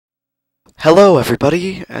Hello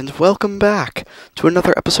everybody, and welcome back to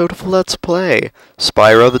another episode of Let's Play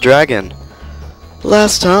Spyro the Dragon.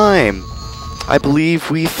 Last time, I believe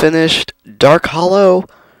we finished Dark Hollow,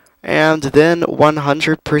 and then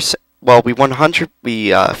 100%, well, we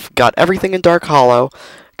got everything in Dark Hollow,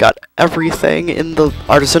 got everything in the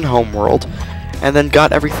Artisan Homeworld, and then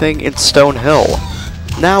got everything in Stone Hill.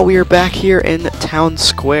 Now we are back here in Town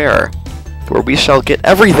Square, where we shall get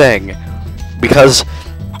everything, because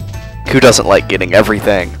who doesn't like getting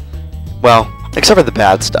everything? Well, except for the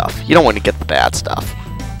bad stuff. You don't want to get the bad stuff.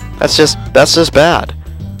 That's just bad.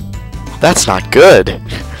 That's not good.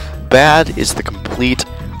 Bad is the complete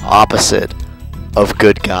opposite of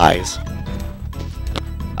good guys.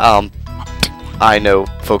 I know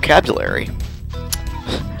vocabulary.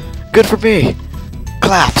 Good for me.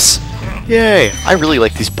 Claps. Yay. I really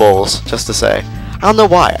like these bulls, just to say. I don't know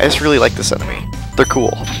why, I just really like this enemy. They're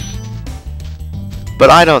cool. But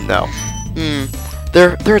I don't know.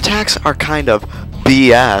 Their attacks are kind of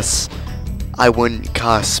BS. I wouldn't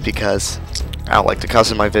cuss because I don't like to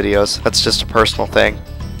cuss in my videos. That's just a personal thing.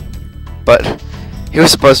 But it was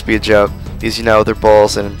supposed to be a joke because, you know, they're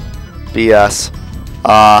bulls and BS.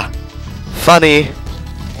 Funny.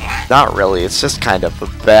 Not really. It's just kind of a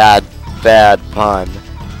bad pun.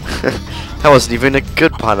 That wasn't even a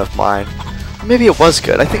good pun of mine. Or maybe it was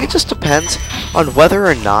good. I think it just depends on whether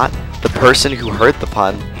or not the person who heard the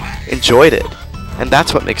pun enjoyed it, and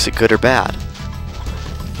that's what makes it good or bad.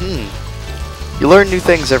 You learn new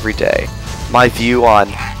things every day. My view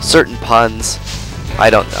on certain puns, I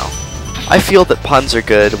don't know. I feel that puns are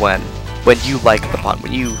good when you like the pun,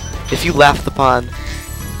 if you laugh at the pun,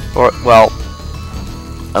 or, well,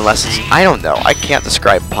 unless it's, I don't know, I can't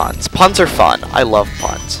describe puns. Puns are fun, I love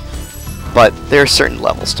puns, but there are certain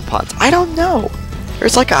levels to puns. I don't know,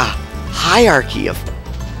 there's like a hierarchy of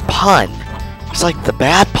pun. It's like the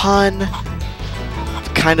bad pun,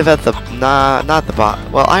 kind of at the, not the bottom,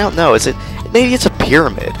 well, I don't know, maybe it's a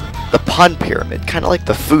pyramid, the pun pyramid, kind of like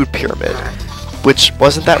the food pyramid, which,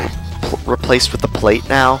 wasn't that replaced with the plate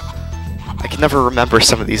now? I can never remember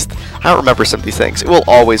some of these, I don't remember some of these things. It will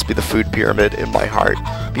always be the food pyramid in my heart,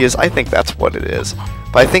 because I think that's what it is,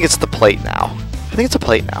 but I think it's the plate now. I think it's a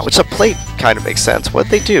plate now, which a plate kind of makes sense.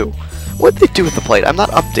 What'd they do? What'd they do with the plate? I'm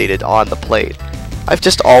not updated on the plate. I've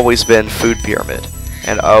just always been food pyramid,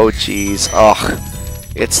 and oh geez,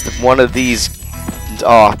 it's one of these,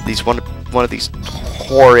 one of these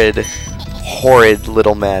horrid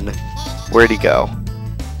little men. Where'd he go?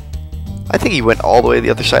 I think he went all the way to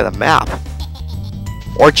the other side of the map,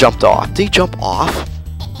 or jumped off. Did he jump off?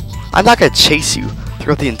 I'm not gonna chase you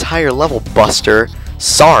throughout the entire level, Buster.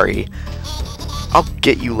 Sorry. I'll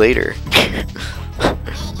get you later. I'm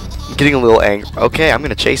getting a little angry. Okay, I'm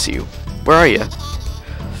gonna chase you. Where are you?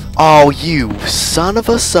 Oh, you son of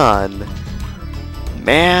a son.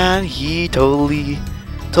 Man, he totally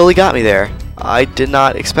got me there. I did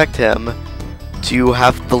not expect him to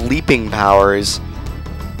have the leaping powers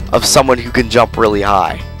of someone who can jump really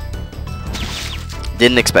high.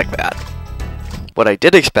 Didn't expect that. What I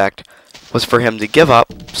did expect was for him to give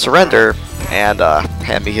up, surrender, and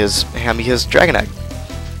hand me his dragon egg.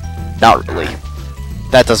 Not really.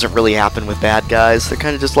 That doesn't really happen with bad guys. They're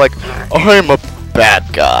kind of just like, I'm a bad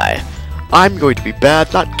guy. I'm going to be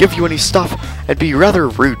bad, not give you any stuff, and be rather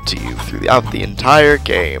rude to you throughout the entire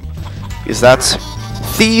game. Because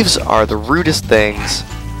thieves are the rudest things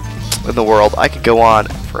in the world. I could go on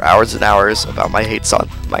for hours and hours about my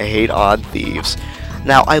hate on thieves.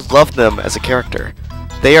 Now, I love them as a character.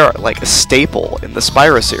 They are like a staple in the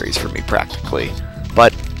Spyro series for me, practically.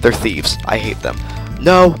 But they're thieves. I hate them.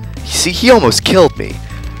 No, see, he almost killed me.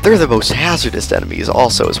 They're the most hazardous enemies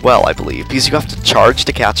also as well, I believe, because you have to charge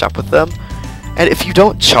to catch up with them. And if you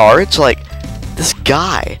don't charge, like this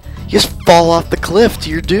guy, you just fall off the cliff to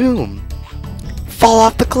your doom. Fall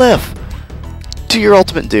off the cliff to your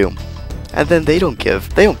ultimate doom. And then they don't care.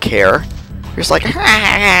 They're just like,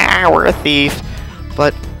 we're a thief.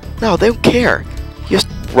 But no, they don't care. You just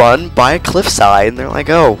run by a cliffside and they're like,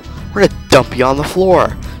 oh, we're gonna dump you on the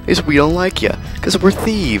floor because we don't like you, because we're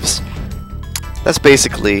thieves. That's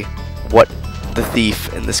basically what the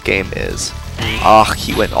thief in this game is.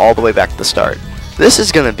 He went all the way back to the start. This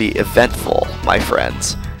is gonna be eventful, my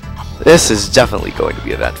friends. This is definitely going to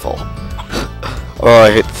be eventful. Oh, I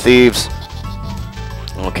hate thieves.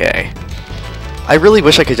 Okay. I really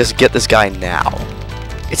wish I could just get this guy now.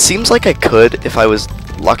 It seems like I could if I was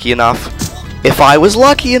lucky enough. If I was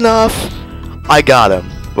lucky enough, I got him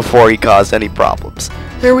before he caused any problems.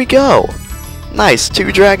 There we go. Nice,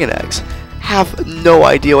 2 dragon eggs. Have no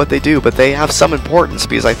idea what they do, but they have some importance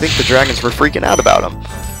because I think the dragons were freaking out about them.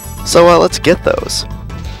 So let's get those.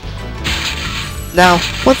 Now,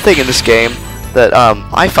 one thing in this game that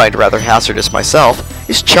I find rather hazardous myself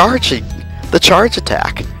is charging. The charge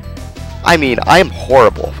attack. I mean, I am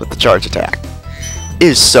horrible with the charge attack. It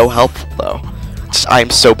is so helpful, though. I am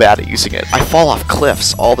so bad at using it. I fall off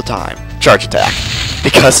cliffs all the time. Charge attack.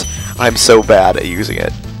 Because I'm so bad at using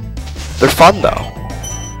it. They're fun, though.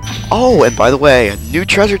 Oh, and by the way, a new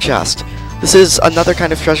treasure chest. This is another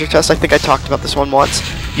kind of treasure chest. I think I talked about this one once.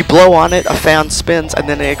 You blow on it, a fan spins, and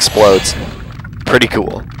then it explodes. Pretty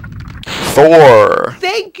cool. Thor.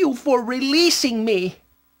 Thank you for releasing me.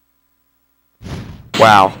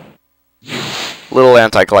 Wow. Little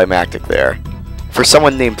anticlimactic there. For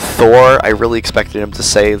someone named Thor, I really expected him to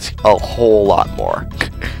say a whole lot more.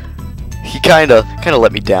 He kinda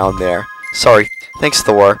let me down there. Sorry. Thanks,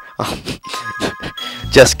 Thor.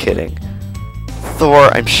 Just kidding.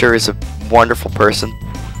 Thor, I'm sure, is a wonderful person.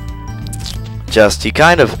 He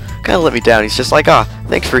kind of let me down. He's just like,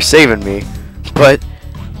 thanks for saving me. But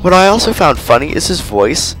what I also found funny is his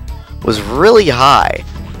voice was really high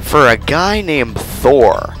for a guy named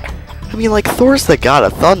Thor. I mean, like, Thor's the god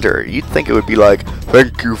of thunder. You'd think it would be like,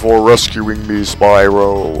 thank you for rescuing me,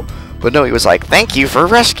 Spyro. But no, he was like, thank you for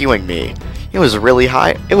rescuing me. It was really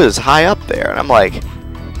high. It was high up there. And I'm like,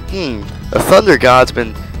 the thunder god's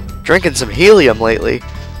been drinking some helium lately.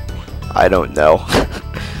 I don't know.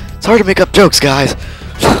 It's hard to make up jokes, guys.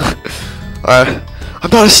 I'm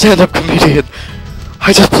not a stand-up comedian.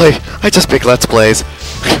 I just make Let's Plays.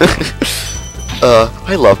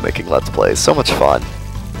 I love making Let's Plays. So much fun.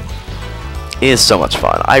 It is so much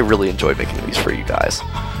fun. I really enjoy making these for you guys.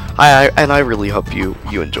 And I really hope you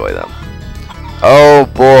enjoy them. Oh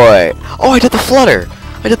boy. Oh, I did the flutter.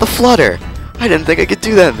 I didn't think I could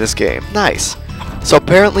do that in this game. Nice. So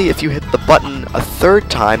apparently if you hit the button a third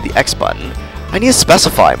time, the X button, I need to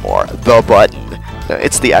specify more. The button. No,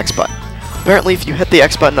 it's the X button. Apparently if you hit the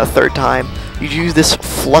X button a third time, you do this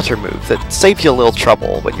flutter move that saves you a little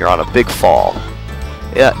trouble when you're on a big fall.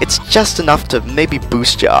 Yeah, it's just enough to maybe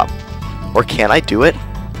boost you up. Or can I do it?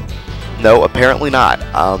 No, apparently not.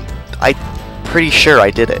 I'm pretty sure I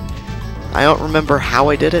did it. I don't remember how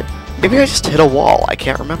I did it. Maybe I just hit a wall. I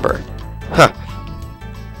can't remember. Huh.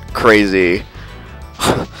 Crazy.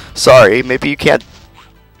 Sorry, maybe you can't.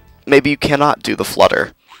 Maybe you cannot do the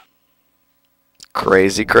flutter.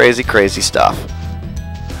 Crazy, crazy, crazy stuff.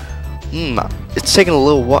 It's taken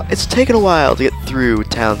a while to get through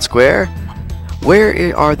Town Square.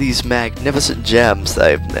 Where are these magnificent gems that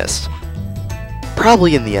I've missed?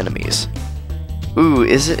 Probably in the enemies. Ooh,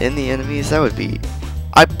 is it in the enemies? That would be...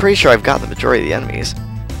 I'm pretty sure I've got the majority of the enemies.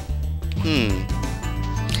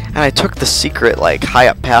 And I took the secret, like,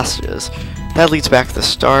 high-up passages. That leads back to the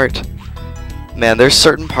start. Man, there's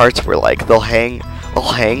certain parts where, like, they'll hang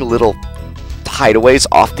little hideaways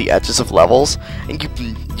off the edges of levels, and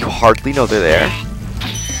you hardly know they're there.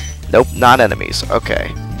 Nope, not enemies.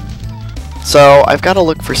 Okay. So, I've got to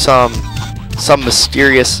look for some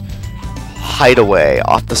mysterious hideaway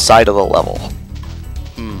off the side of the level.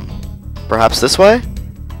 Perhaps this way?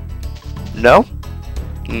 No?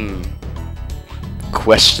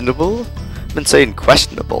 Questionable? I've been saying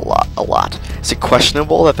questionable a lot. Is it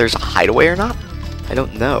questionable that there's a hideaway or not? I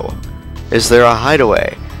don't know. Is there a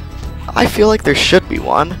hideaway? I feel like there should be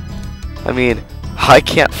one. I mean, I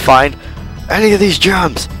can't find any of these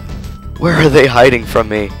gems. Where are they hiding from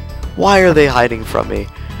me? Why are they hiding from me?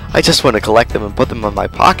 I just want to collect them and put them in my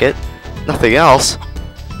pocket. Nothing else.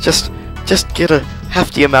 Just get a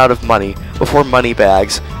hefty amount of money before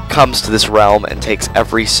Moneybags comes to this realm and takes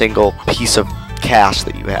every single piece of cash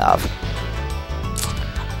that you have.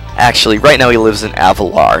 Actually, right now he lives in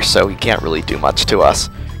Avalar, so he can't really do much to us.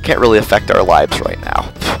 Can't really affect our lives right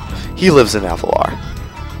now. He lives in Avalar.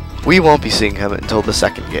 We won't be seeing him until the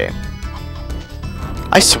second game.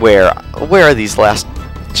 I swear, where are these last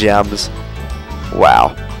gems?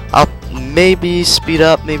 Wow. I'll maybe speed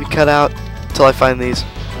up, maybe cut out until I find these.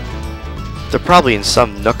 They're probably in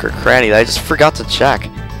some nook or cranny that I just forgot to check.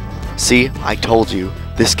 See, I told you,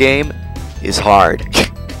 this game is hard.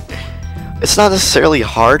 It's not necessarily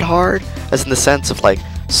hard, as in the sense of like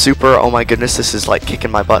super, oh my goodness, this is like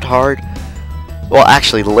kicking my butt hard. Well,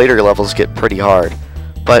 actually, the later levels get pretty hard.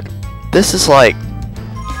 But this is like,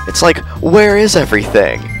 it's like, where is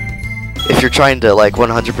everything? If you're trying to like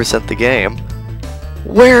 100% the game,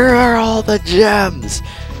 where are all the gems?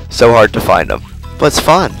 So hard to find them, but it's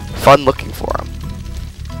fun looking for them.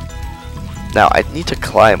 Now I need to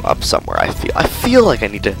climb up somewhere. I feel like I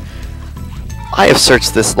need to. I have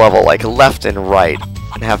searched this level like left and right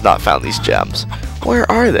and have not found these gems. Where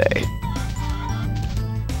are they?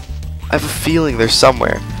 I have a feeling they're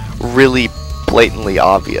somewhere really blatantly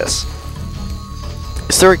obvious.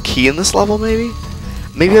 Is there a key in this level, maybe?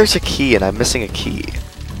 Maybe there's a key and I'm missing a key.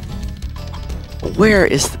 Where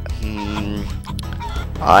is...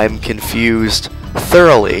 I'm confused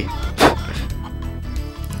thoroughly.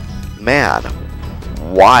 Man.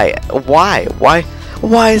 Why?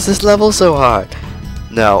 Why is this level so hard?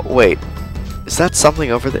 No, wait. Is that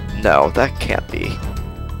something over there? No, that can't be.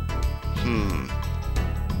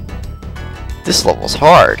 This level's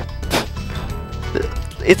hard.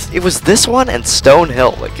 It was this one and Stone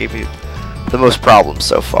Hill that gave me the most problems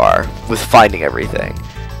so far with finding everything.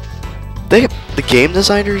 The game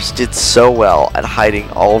designers did so well at hiding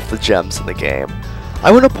all of the gems in the game.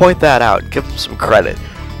 I want to point that out and give them some credit.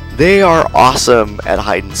 They are awesome at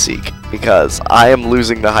hide and seek, because I am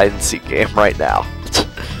losing the hide and seek game right now.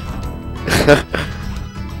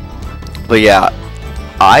 But yeah,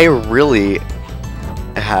 I really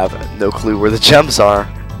have no clue where the gems are.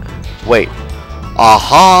 Wait.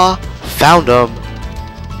 Aha! Found them!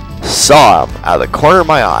 Saw them out of the corner of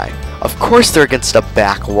my eye. Of course they're against a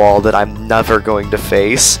back wall that I'm never going to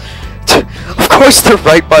face. Of course they're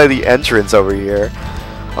right by the entrance over here.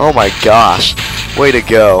 Oh my gosh. Way to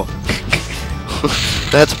go.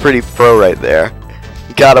 That's pretty pro right there.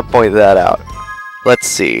 Gotta point that out. Let's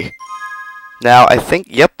see. Now, I think,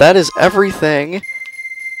 yep, that is everything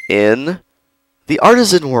in the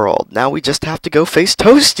Artisan world. Now we just have to go face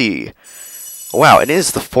Toasty. Wow, it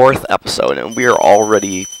is the 4th episode, and we are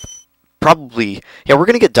already probably... Yeah, we're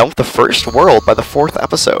going to get done with the first world by the 4th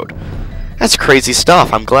episode. That's crazy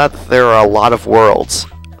stuff. I'm glad that there are a lot of worlds.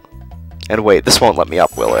 And wait, this won't let me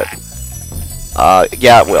up, will it?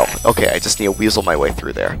 Yeah, it will. Okay, I just need to weasel my way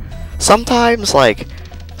through there. Sometimes I'm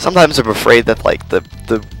afraid that, like,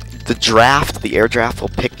 the air draft will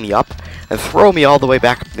pick me up and throw me all the way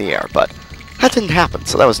back up in the air, but that didn't happen,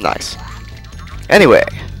 so that was nice. Anyway,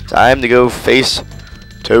 time to go face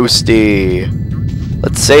Toasty.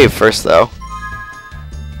 Let's save first, though.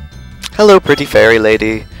 Hello, pretty fairy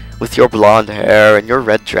lady, with your blonde hair and your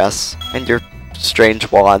red dress and your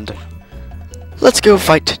strange wand. Let's go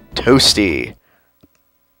fight Toasty.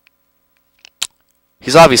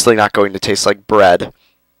 He's obviously not going to taste like bread.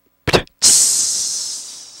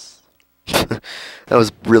 That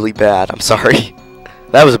was really bad. I'm sorry.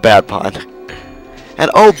 That was a bad pun. And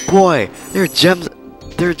oh boy, there are gems.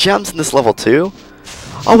 There are gems in this level too.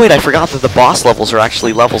 Oh wait, I forgot that the boss levels are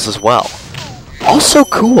actually levels as well. Also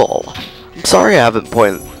cool. I'm sorry I haven't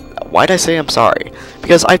pointed. Why'd I say I'm sorry?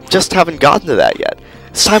 Because I just haven't gotten to that yet.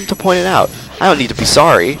 It's time to point it out. I don't need to be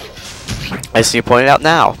sorry. I just need to point it out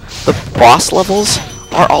now. The boss levels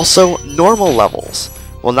are also normal levels.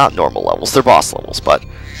 Well, not normal levels. They're boss levels, but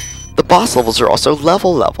the boss levels are also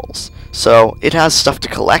levels. So it has stuff to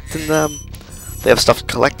collect in them. They have stuff to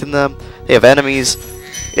collect in them. They have enemies.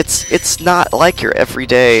 It's not like your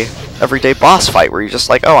everyday boss fight where you're just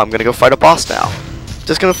like, oh, I'm gonna go fight a boss now.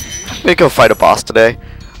 I'm gonna go fight a boss today.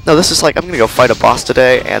 No, this is like, I'm gonna go fight a boss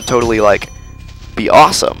today and totally like be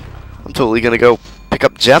awesome. I'm totally gonna go pick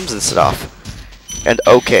up gems and stuff. And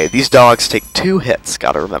okay, these dogs take 2 hits.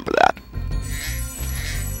 Gotta remember that.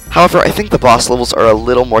 However, I think the boss levels are a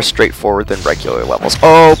little more straightforward than regular levels.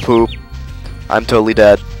 Oh, poop. I'm totally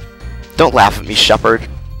dead. Don't laugh at me, shepherd.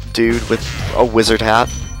 Dude with a wizard hat.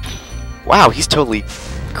 Wow, he's totally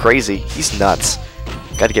crazy. He's nuts.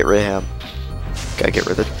 Gotta get rid of him. Gotta get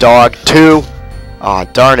rid of the dog, too. Aw,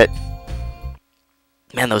 darn it.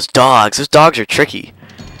 Man, those dogs are tricky.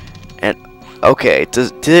 And, okay,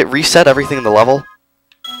 did it reset everything in the level?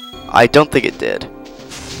 I don't think it did.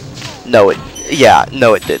 No, it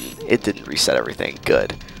didn't. It didn't reset everything.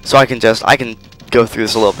 Good. So I can go through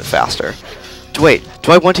this a little bit faster. Wait,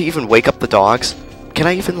 do I want to even wake up the dogs? Can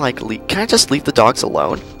I even, like, can I just leave the dogs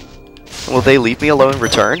alone? Will they leave me alone in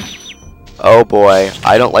return? Oh boy,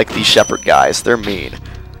 I don't like these shepherd guys. They're mean.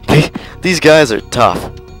 These guys are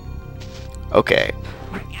tough. Okay.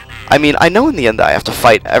 I mean, I know in the end that I have to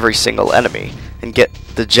fight every single enemy and get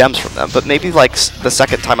the gems from them, but maybe, like, the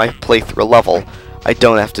second time I play through a level, I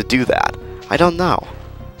don't have to do that. I don't know.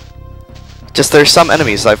 Just there's some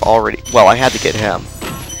enemies I've already... Well, I had to get him.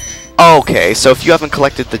 Okay, so if you haven't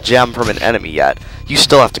collected the gem from an enemy yet, you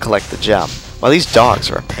still have to collect the gem. Wow, these dogs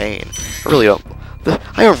are a pain.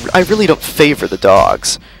 I really don't favor the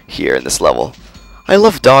dogs here in this level. I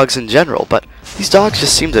love dogs in general, but these dogs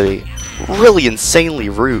just seem to be really insanely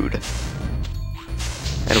rude.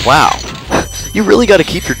 And wow, you really got to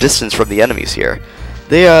keep your distance from the enemies here.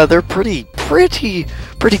 They're pretty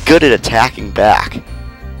good at attacking back.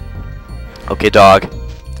 Okay, dog.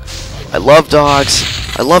 I love dogs.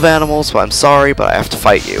 I love animals, but I'm sorry, but I have to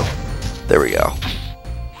fight you. There we go.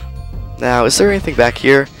 Now, is there anything back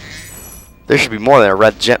here? There should be more than a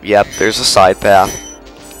red gem. Yep, there's a side path.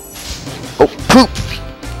 Oh, poop!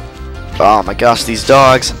 Oh my gosh, these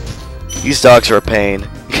dogs. These dogs are a pain.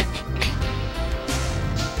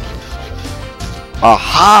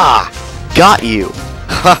 Aha! Got you!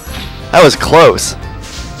 That was close.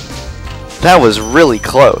 That was really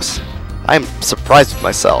close. I'm surprised with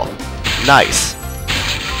myself. Nice.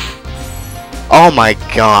 Oh my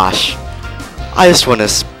gosh. I just want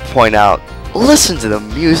to point out, listen to the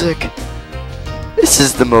music. This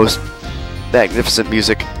is the most magnificent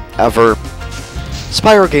music ever.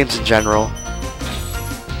 Spyro games in general.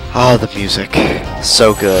 Oh, the music.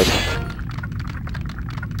 So good.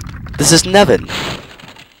 This is Nevin.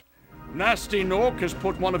 Nasty Nork has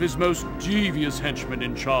put one of his most devious henchmen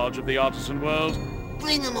in charge of the artisan world.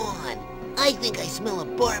 Bring him on. I think I smell a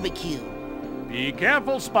barbecue. Be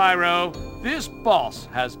careful, Spyro. This boss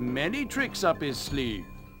has many tricks up his sleeve.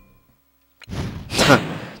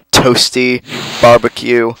 Toasty,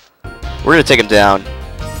 barbecue. We're gonna take him down.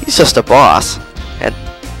 He's just a boss. And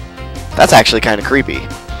that's actually kind of creepy.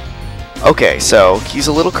 Okay, so he's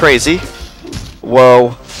a little crazy.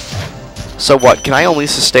 Whoa. So what? Can I only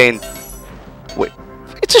sustain... Wait.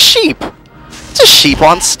 It's a sheep! It's a sheep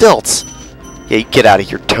on stilts! Yeah, you get out of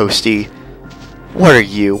here, Toasty. What are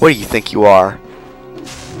you? What do you think you are?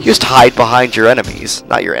 You just hide behind your enemies.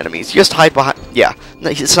 Not your enemies. You just hide behind... Yeah,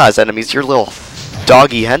 it's not his enemies. Your little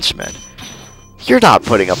doggy henchmen. You're not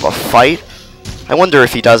putting up a fight. I wonder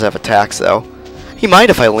if he does have attacks, though. He might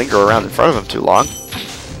if I linger around in front of him too long.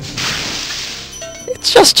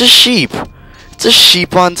 It's just a sheep. It's a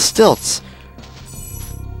sheep on stilts.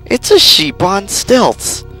 It's a sheep on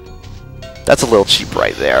stilts. That's a little cheap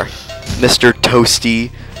right there. Mr.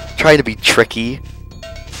 Toasty, trying to be tricky.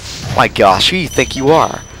 My gosh, who do you think you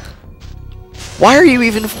are? Why are you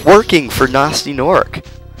even working for Nasty Nork?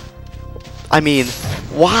 I mean,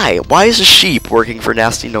 why? Why is a sheep working for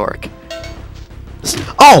Nasty Nork?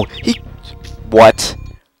 Oh, he... What?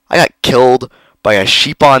 I got killed by a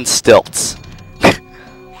sheep on stilts.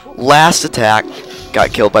 Last attack,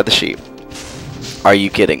 got killed by the sheep. Are you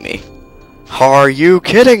kidding me? Are you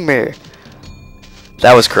kidding me?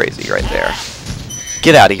 That was crazy right there.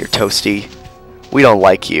 Get out of here, Toasty. We don't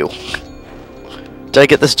like you. Did I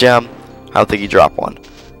get this gem? I don't think you dropped one.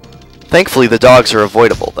 Thankfully, the dogs are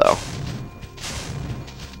avoidable, though.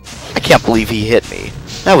 I can't believe he hit me.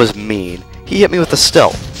 That was mean. He hit me with a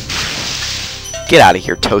stilt. Get out of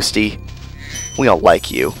here, Toasty. We don't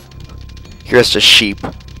like you. You're just a sheep.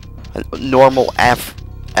 A normal,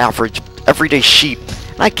 average, everyday sheep.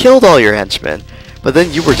 And I killed all your henchmen. But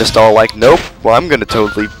then you were just all like, nope, well, I'm gonna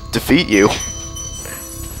totally defeat you.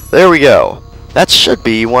 There we go. That should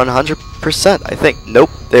be 100%, I think. Nope,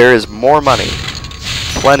 there is more money.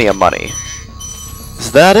 Plenty of money.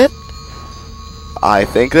 Is that it? I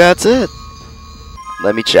think that's it.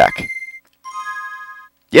 Let me check.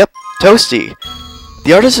 Yep, Toasty.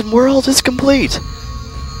 The artisan world is complete.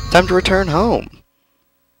 Time to return home.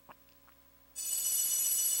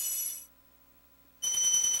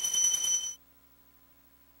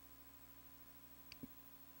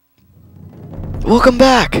 Welcome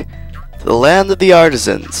back to the land of the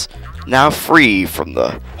artisans, now free from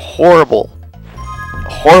the horrible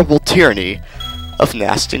tyranny of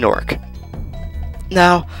Nasty Nork.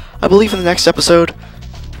 Now, I believe in the next episode,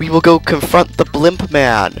 we will go confront the Blimp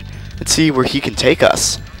Man and see where he can take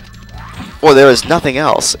us. Or there is nothing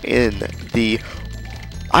else in the...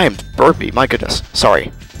 I am burpy, my goodness,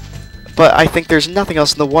 sorry. But I think there's nothing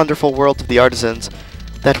else in the wonderful world of the artisans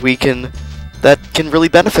that can really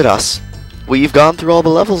benefit us. We've gone through all the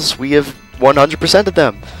levels. We have 100%ed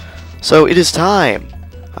them. So it is time,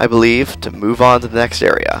 I believe, to move on to the next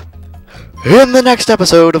area. In the next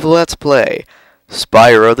episode of Let's Play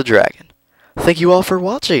Spyro the Dragon. Thank you all for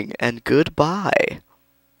watching, and goodbye.